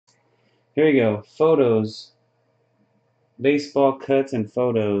Here we go. Photos. Baseball cuts and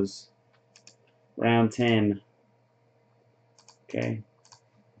photos. Round 10. Okay.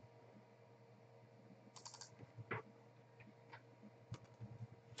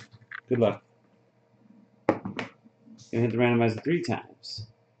 Good luck. Gonna hit the randomizer 3 times.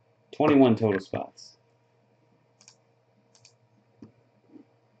 21 total spots.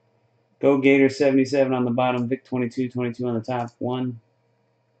 Go Gators 77 on the bottom. Vic 22, 22 on the top. 1,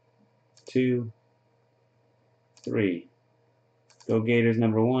 2, 3. Go Gators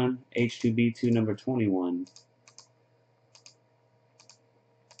number 1. H2B2 number 21.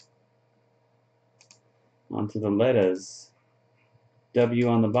 Onto the letters. W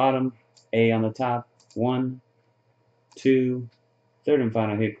on the bottom. A on the top. 1, 2. Third and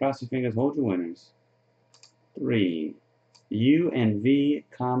final hit. Cross your fingers. Hold your winners. 3. U and V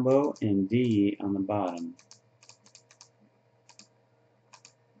combo and D on the bottom.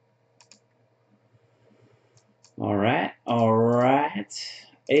 Alright.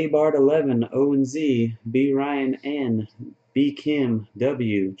 A Bart 11, O and Z, B Ryan N, B Kim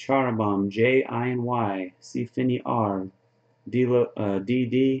W, Charabom J I and Y, C Finney R, D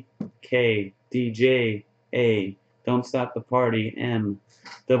D K, D J A, Don't Stop the Party M,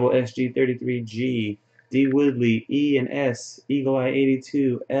 Double SG 33G, D Woodley E and S, Eagle Eye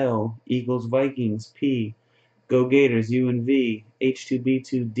 82 L, Eagles Vikings P, Go Gators U and V,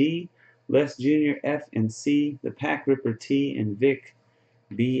 H2B2 D, Les Jr. F and C, The Pack Ripper T and Vic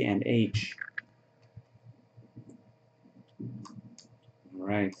B and H. All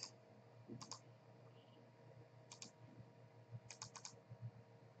right.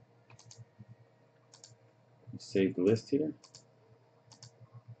 Save the list here.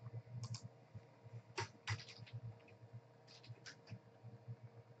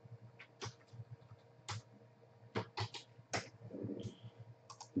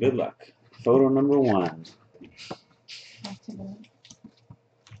 Good luck. Photo number 1.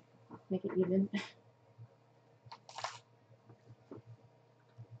 Make it even.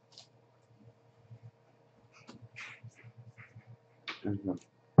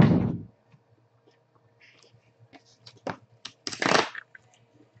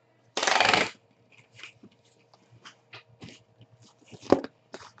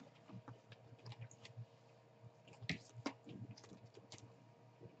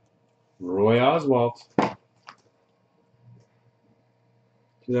 Roy Oswalt.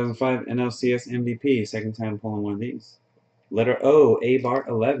 2005 NLCS MVP. Second time pulling one of these. Letter O. A Bart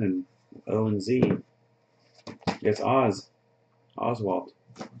 11. O and Z. It's Oswalt.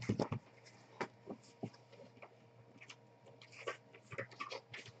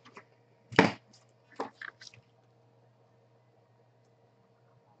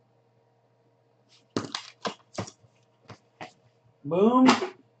 Boom.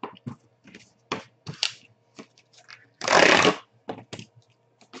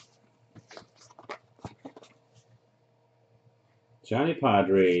 Johnny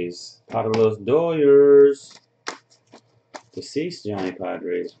Padres. Para los Doyers. Deceased Johnny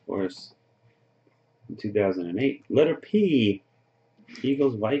Padres, of course. In 2008. Letter P.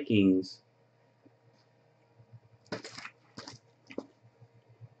 Eagles Vikings.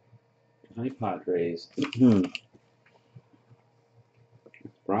 Johnny Padres.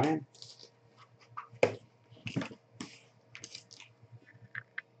 Brian?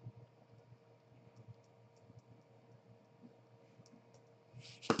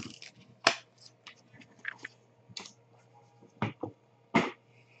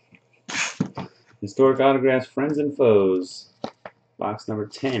 Historic Autographs, Friends and Foes. Box number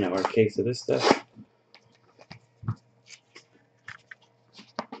 10 of our case of this stuff.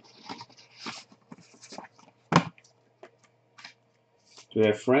 Do we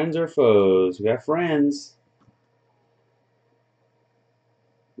have friends or foes? We got friends.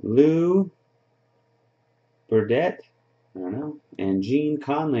 Lou Burdett, I don't know, and Gene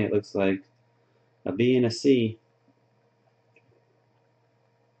Conley, it looks like. A B and a C.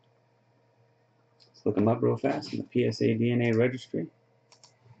 Let's look them up real fast in the PSA DNA registry.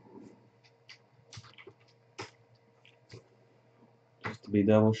 Just to be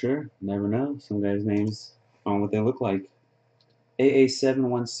double sure. Never know. Some guys' names aren't what they look like.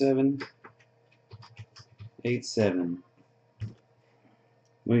 AA71787.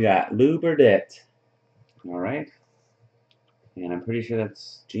 We got Lou Burdett. Alright. And I'm pretty sure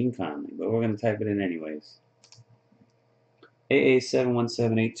that's Gene Conley, but we're going to type it in anyways.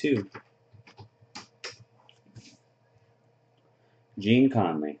 AA71782. Gene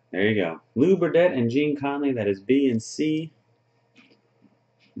Conley. There you go. Lou Burdett and Gene Conley. That is B and C.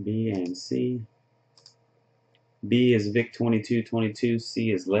 B and C. B is Vic 2222.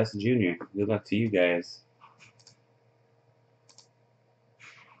 C is Les Jr. Good luck to you guys.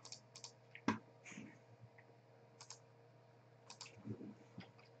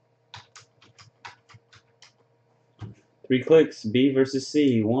 Three clicks. B versus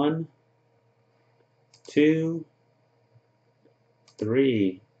C. 1, 2,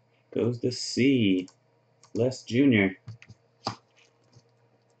 3. Goes to C. Les Jr.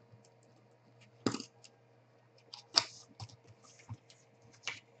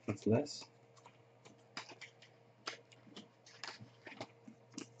 That's Les.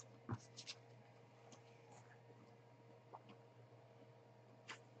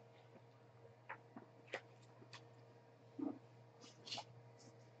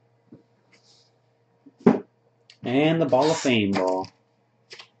 And the Ball of Fame ball.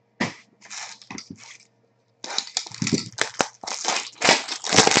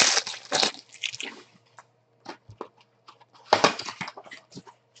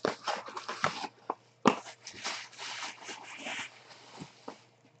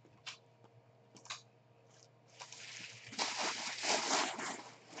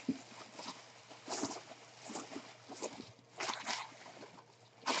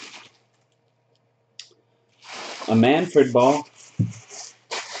 A Manfred ball.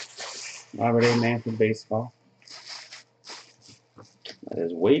 Robert A. Manfred baseball. That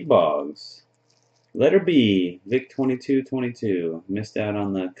is Wade Boggs. Letter B, Vic 2222. Missed out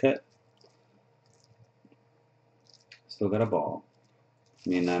on the cut. Still got a ball. I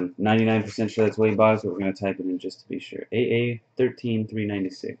mean, I'm 99% sure that's Wade Boggs, but we're going to type it in just to be sure. AA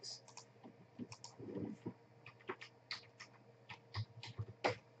 13396.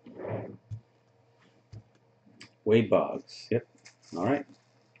 Wade Boggs. Yep. All right.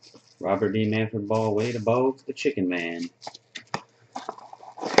 Robert D. Manfred ball. Wade Boggs, the Chicken Man.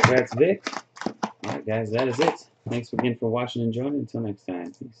 Congrats, Vic. All right, guys, that is it. Thanks again for watching and joining. Until next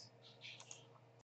time. Peace.